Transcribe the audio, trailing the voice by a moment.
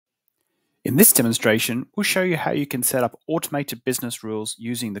In this demonstration, we'll show you how you can set up automated business rules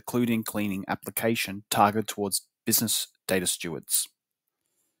using the CluedIn Cleaning application targeted towards business data stewards.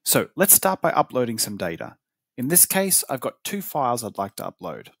 So let's start by uploading some data. In this case, I've got two files I'd like to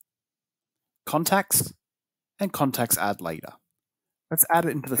upload: contacts and contacts add later. Let's add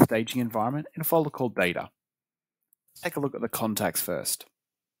it into the staging environment in a folder called data. Let's take a look at the contacts first.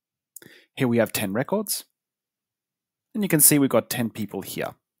 Here we have 10 records, and you can see we've got 10 people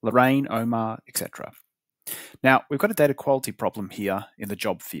here: Lorraine, Omar, etc. Now, we've got a data quality problem here in the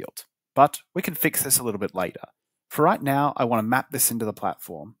job field, but we can fix this a little bit later. For right now, I want to map this into the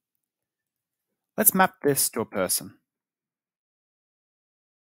platform. Let's map this to a person.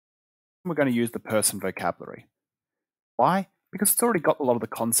 We're going to use the person vocabulary. Why? Because it's already got a lot of the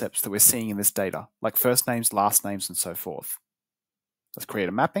concepts that we're seeing in this data, like first names, last names, and so forth. Let's create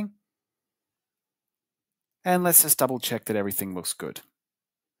a mapping. And let's just double check that everything looks good.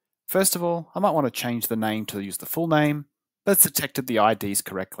 First of all, I might want to change the name to use the full name, but it's detected the IDs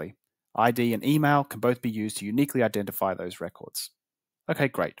correctly. ID and email can both be used to uniquely identify those records. Okay,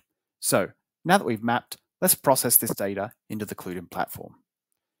 great. So now that we've mapped, let's process this data into the CluedIn platform.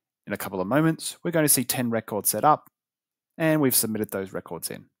 In a couple of moments, we're going to see 10 records set up, and we've submitted those records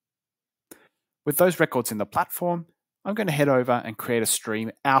in. With those records in the platform, I'm going to head over and create a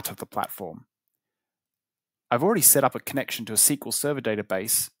stream out of the platform. I've already set up a connection to a SQL Server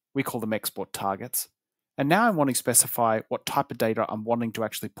database. We call them export targets. And now I'm wanting to specify what type of data I'm wanting to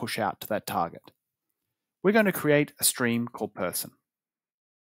actually push out to that target. We're going to create a stream called person.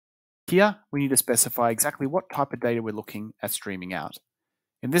 Here, we need to specify exactly what type of data we're looking at streaming out.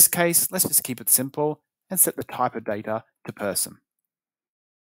 In this case, let's just keep it simple and set the type of data to person.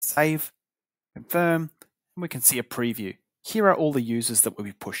 Save, confirm, and we can see a preview. Here are all the users that will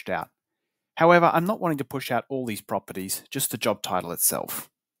be pushed out. However, I'm not wanting to push out all these properties, just the job title itself.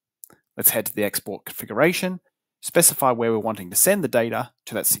 Let's head to the export configuration, specify where we're wanting to send the data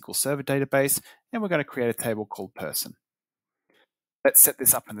to that SQL Server database, and we're going to create a table called person. Let's set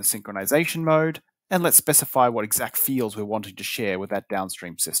this up in the synchronization mode, and let's specify what exact fields we're wanting to share with that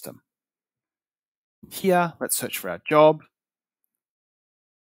downstream system. Here, let's search for our job,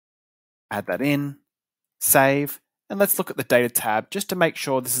 add that in, save, and let's look at the data tab just to make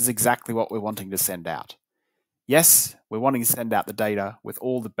sure this is exactly what we're wanting to send out. Yes, we're wanting to send out the data with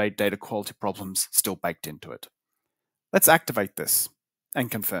all the data quality problems still baked into it. Let's activate this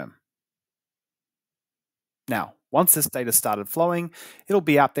and confirm. Now, once this data started flowing, it'll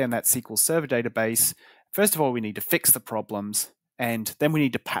be out there in that SQL Server database. First of all, we need to fix the problems, and then we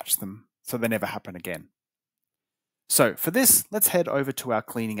need to patch them so they never happen again. So for this, let's head over to our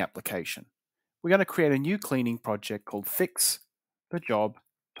cleaning application. We're going to create a new cleaning project called Fix the Job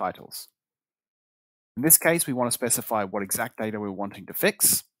Titles. In this case, we want to specify what exact data we're wanting to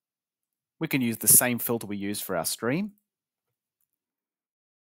fix. We can use the same filter we used for our stream.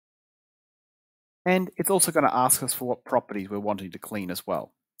 And it's also going to ask us for what properties we're wanting to clean as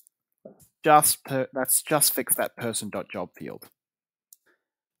well. Let's just fix that person.job field.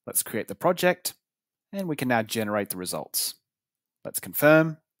 Let's create the project, and we can now generate the results. Let's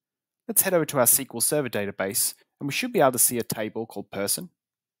confirm. Let's head over to our SQL Server database, and we should be able to see a table called person,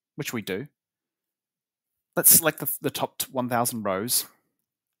 which we do. Let's select the top 1,000 rows.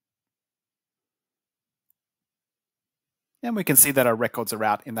 And we can see that our records are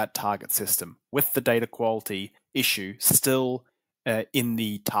out in that target system with the data quality issue still in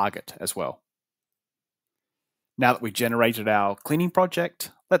the target as well. Now that we've generated our cleaning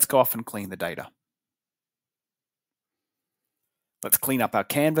project, let's go off and clean the data. Let's clean up our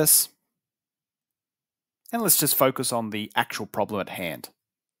canvas. And let's just focus on the actual problem at hand.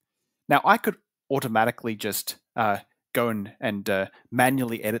 Now, I could automatically just go and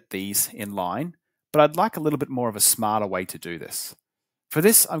manually edit these in line, but I'd like a little bit more of a smarter way to do this. For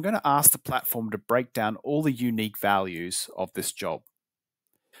this, I'm going to ask the platform to break down all the unique values of this job.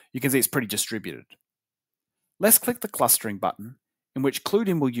 You can see it's pretty distributed. Let's click the clustering button, in which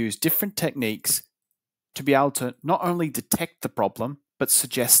CluedIn will use different techniques to be able to not only detect the problem, but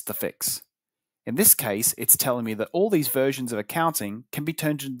suggest the fix. In this case, it's telling me that all these versions of accounting can be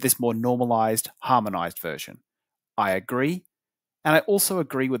turned into this more normalized, harmonized version. I agree, and I also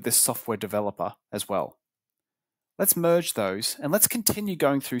agree with this software developer as well. Let's merge those, and let's continue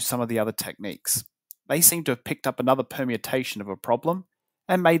going through some of the other techniques. They seem to have picked up another permutation of a problem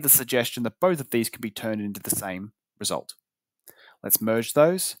and made the suggestion that both of these can be turned into the same result. Let's merge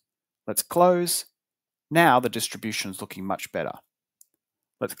those. Let's close. Now the distribution is looking much better.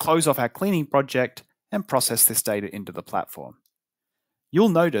 Let's close off our cleaning project and process this data into the platform. You'll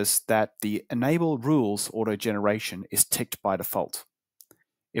notice that the Enable Rules auto-generation is ticked by default.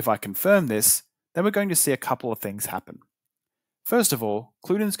 If I confirm this, then we're going to see a couple of things happen. First of all,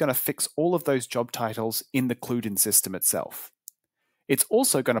 CluedIn's going to fix all of those job titles in the CluedIn system itself. It's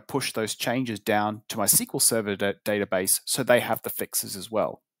also going to push those changes down to my SQL Server database so they have the fixes as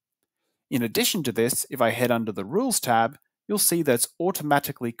well. In addition to this, if I head under the Rules tab, you'll see that it's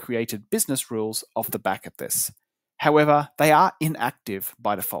automatically created business rules off the back of this. However, they are inactive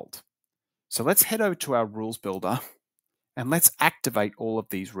by default. So let's head over to our Rules Builder and let's activate all of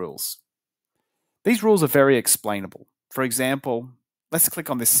these rules. These rules are very explainable. For example, let's click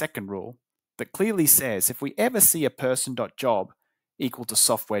on this second rule that clearly says if we ever see a person.job equal to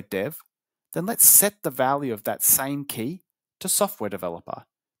software dev, then let's set the value of that same key to software developer.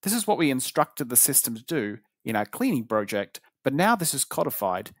 This is what we instructed the system to do in our cleaning project, but now this is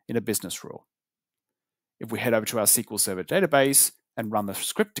codified in a business rule. If we head over to our SQL Server database and run the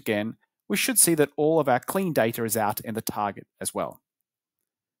script again, we should see that all of our clean data is out in the target as well.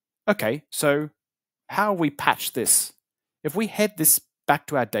 Okay, so how we patch this? If we head this back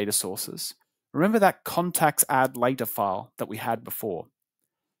to our data sources, remember that contacts add later file that we had before.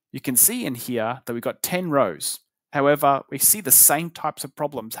 You can see in here that we've got 10 rows. However, we see the same types of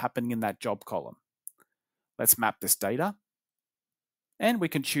problems happening in that job column. Let's map this data, and we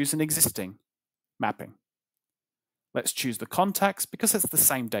can choose an existing mapping. Let's choose the contacts because it's the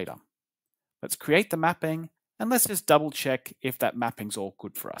same data. Let's create the mapping, and let's just double check if that mapping's all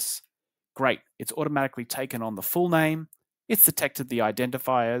good for us. Great, it's automatically taken on the full name, it's detected the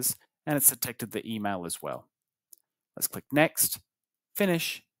identifiers, and it's detected the email as well. Let's click Next,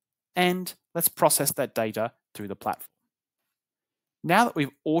 Finish, and let's process that data through the platform. Now that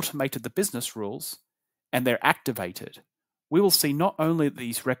we've automated the business rules and they're activated, we will see not only that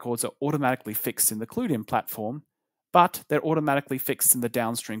these records are automatically fixed in the CluedIn platform, but they're automatically fixed in the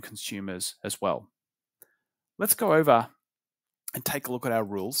downstream consumers as well. Let's go over and take a look at our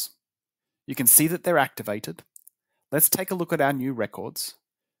rules. You can see that they're activated. Let's take a look at our new records.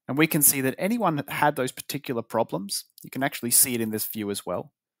 And we can see that anyone that had those particular problems, you can actually see it in this view as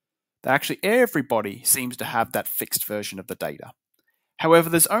well, that actually everybody seems to have that fixed version of the data. However,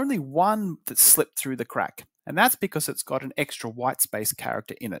 there's only one that slipped through the crack, and that's because it's got an extra white space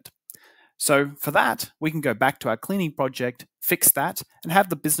character in it. So for that, we can go back to our cleaning project, fix that, and have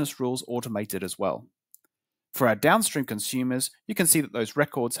the business rules automated as well. For our downstream consumers, you can see that those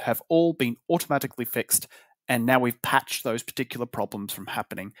records have all been automatically fixed, and now we've patched those particular problems from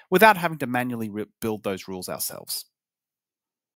happening without having to manually build those rules ourselves.